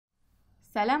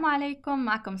السلام عليكم،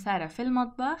 معكم سارة في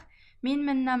المطبخ. مين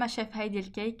منا ما شاف هيدي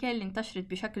الكيكة اللي انتشرت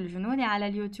بشكل جنوني على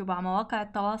اليوتيوب وعلى مواقع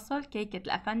التواصل، كيكة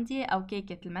الأفندي أو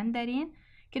كيكة المندرين؟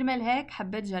 كرمال هيك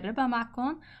حبيت جربها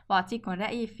معكم وأعطيكم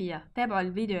رأيي فيها. تابعوا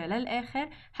الفيديو للآخر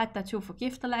حتى تشوفوا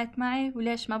كيف طلعت معي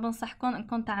وليش ما بنصحكم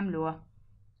انكم تعملوها.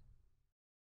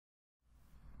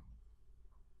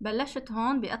 بلشت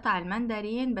هون بقطع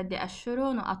المندرين، بدي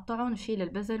أقشرهم وأقطعهم وشيل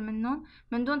البذر منهم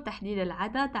من دون تحديد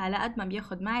العدد، على قد ما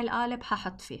بياخد معي القالب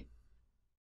ححط فيه.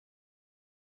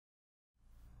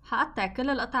 حقطع كل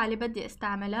القطع اللي بدي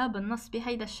استعملها بالنص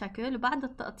بهيدا الشكل، وبعد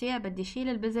التقطيع بدي شيل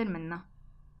البذر منها.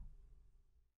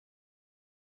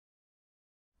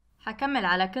 حكمل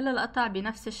على كل القطع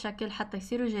بنفس الشكل حتى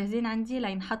يصيروا جاهزين عندي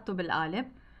لينحطوا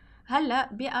بالقالب.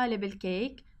 هلأ بقالب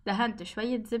الكيك دهنت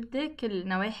شوية زبدة كل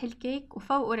نواحي الكيك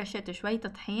وفوقه رشيت شوية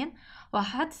طحين،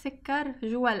 وحط سكر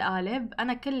جوا القالب.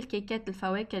 أنا كل الكيكات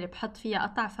الفواكه اللي بحط فيها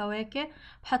قطع فواكه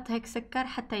بحط هيك سكر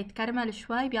حتى يتكرمل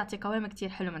شوي، بيعطي قوام كتير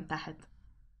حلو من تحت.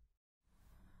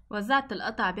 وزعت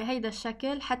القطع بهيدا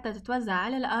الشكل حتى تتوزع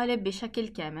على القالب بشكل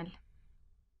كامل.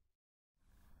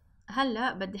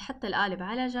 هلأ بدي حط القالب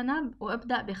على جنب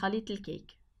وابدأ بخليط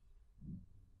الكيك.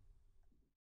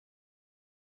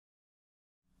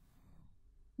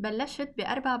 بلشت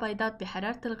ب4 بيضات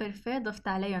بحرارة الغرفة، ضفت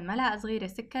عليهم ملعقة صغيرة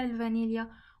سكر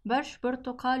الفانيليا وبرش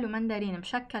برتقال ومندرين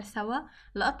مشكل سوا.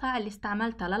 القطع اللي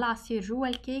استعملتها للعصير جوا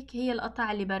الكيك هي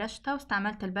القطع اللي برشتها،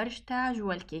 واستعملت البرش تاعها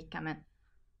جوا الكيك كمان.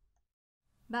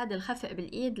 بعد الخفق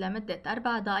بالإيد لمدة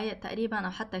 4 دقايق تقريبا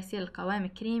أو حتى يصير القوام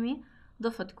كريمي،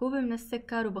 ضفت كوب من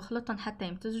السكر وبخلطهم حتى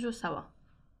يمتزجوا سوا.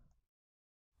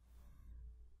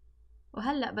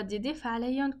 وهلأ بدي ضيف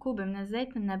عليهم كوب من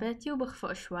الزيت النباتي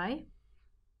وبخفق شوي.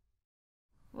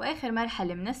 وآخر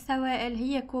مرحلة من السوائل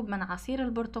هي كوب من عصير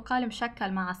البرتقال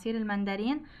مشكل مع عصير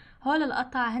المندرين. هول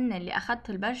القطع هن اللي أخدت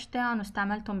البرش تاعن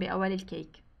واستعملتهم بأول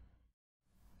الكيك.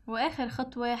 وآخر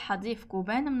خطوة حضيف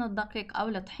كوبين من الدقيق أو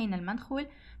الطحين المنخول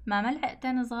مع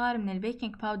ملعقتين صغار من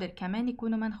البيكنج باودر كمان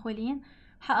يكونوا منخولين.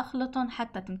 حأخلطهم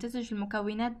حتى تمتزج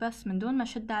المكونات بس من دون ما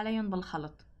شد عليهم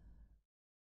بالخلط.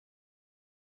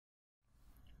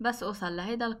 بس أوصل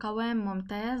لهيدا القوام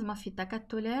ممتاز، ما في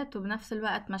تكتلات وبنفس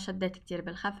الوقت ما شديت كتير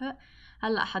بالخفق.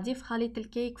 هلأ حضيف خليط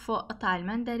الكيك فوق قطع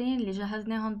المندرين اللي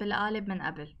جهزناهم بالقالب من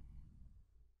قبل.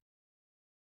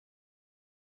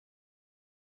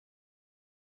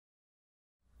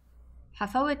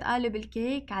 حفوت قالب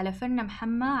الكيك على فرن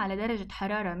محمى على درجة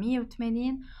حرارة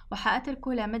 180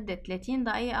 وحأتركه لمدة 30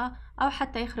 دقيقة أو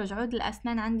حتى يخرج عود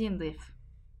الأسنان عندي نضيف.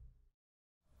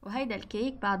 وهيدا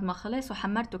الكيك بعد ما خلص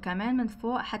وحمرته كمان من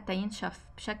فوق حتى ينشف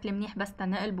بشكل منيح بس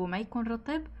تنقلبه ما يكون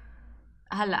رطب.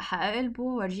 هلأ حقلبه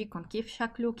وورجيكم كيف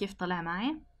شكله كيف طلع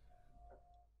معي.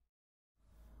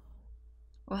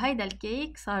 وهيدا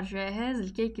الكيك صار جاهز،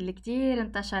 الكيك اللي كتير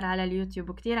انتشر على اليوتيوب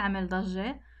وكتير عمل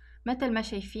ضجة. مثل ما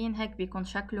شايفين هيك بيكون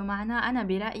شكله معنا. أنا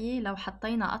برأيي لو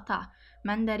حطينا قطع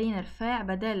مندرين رفاع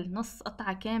بدل نص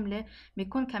قطعة كاملة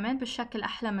بيكون كمان بالشكل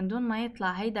أحلى من دون ما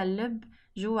يطلع هيدا اللب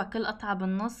جوا كل قطعة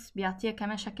بالنص، بيعطيها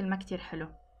كمان شكل ما كتير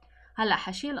حلو. هلأ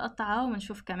حشيل قطعة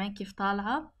ونشوف كمان كيف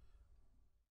طالعة.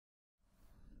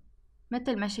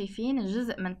 مثل ما شايفين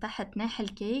الجزء من تحت ناحي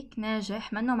الكيك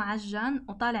ناجح منه معجن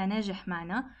وطالع ناجح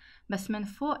معنا، بس من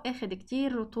فوق اخد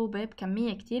كتير رطوبة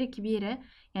بكمية كتير كبيرة،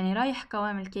 يعني رايح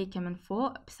قوام الكيكة من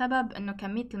فوق بسبب انه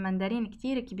كمية المندرين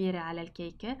كتير كبيرة على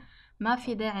الكيكة. ما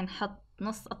في داعي نحط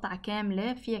نص قطعة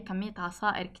كاملة فيها كمية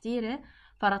عصائر كتيرة،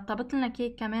 فرطبت لنا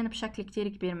كيك كمان بشكل كتير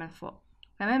كبير من فوق.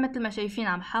 كمان مثل ما شايفين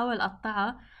عم حاول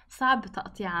اقطعها، صعب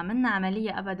تقطيعها منا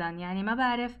عملية ابدا. يعني ما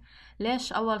بعرف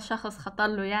ليش أول شخص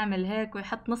خطرله يعمل هيك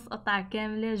ويحط نص قطعة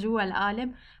كاملة جوا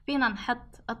القالب. فينا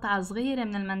نحط قطعة صغيرة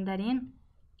من المندرين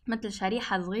مثل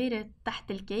شريحة صغيرة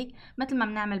تحت الكيك مثل ما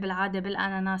بنعمل بالعادة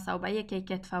بالأناناس أو بأي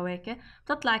كيكات فواكه،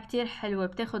 بتطلع كتير حلوة،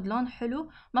 بتاخد لون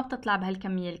حلو، ما بتطلع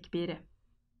بهالكمية الكبيرة.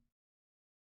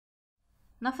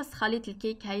 نفس خليط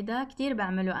الكيك هيدا كتير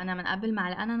بعمله أنا من قبل مع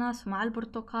الأناناس ومع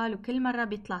البرتقال، وكل مرة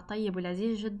بيطلع طيب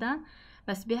ولذيذ جدا.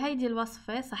 بس بهيدي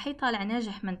الوصفة صحيح طالع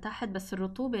ناجح من تحت، بس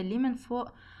الرطوبة اللي من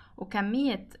فوق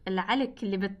وكمية العلك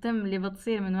اللي بتتم اللي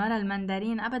بتصير من ورا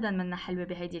المندرين أبدا منا حلوة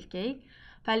بهيدي الكيك.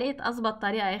 فلقيت أزبط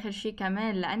طريقة آخر شي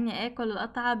كمان لأني آكل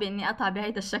القطعة بإني أقطع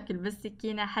بهيدا الشكل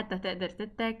بالسكينة حتى تقدر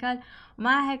تتاكل.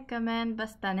 ومع هيك كمان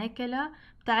بس تناكلها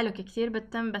بتعلق كتير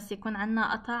بالتم بس يكون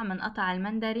عنا قطع من قطع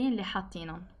المندرين اللي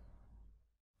حاطينهم.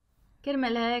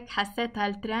 كرمال هيك حسيت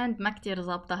هالترند ما كتير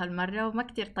ظابطة هالمرة وما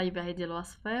كتير طيبة هيدي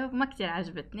الوصفة وما كتير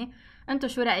عجبتني. انتو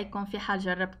شو رأيكم في حال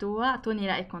جربتوها؟ اعطوني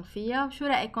رأيكم فيها، وشو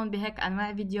رأيكم بهيك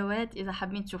انواع فيديوهات؟ اذا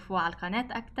حابين تشوفوها على القناة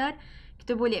اكتر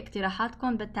اكتبولي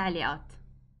اقتراحاتكم بالتعليقات.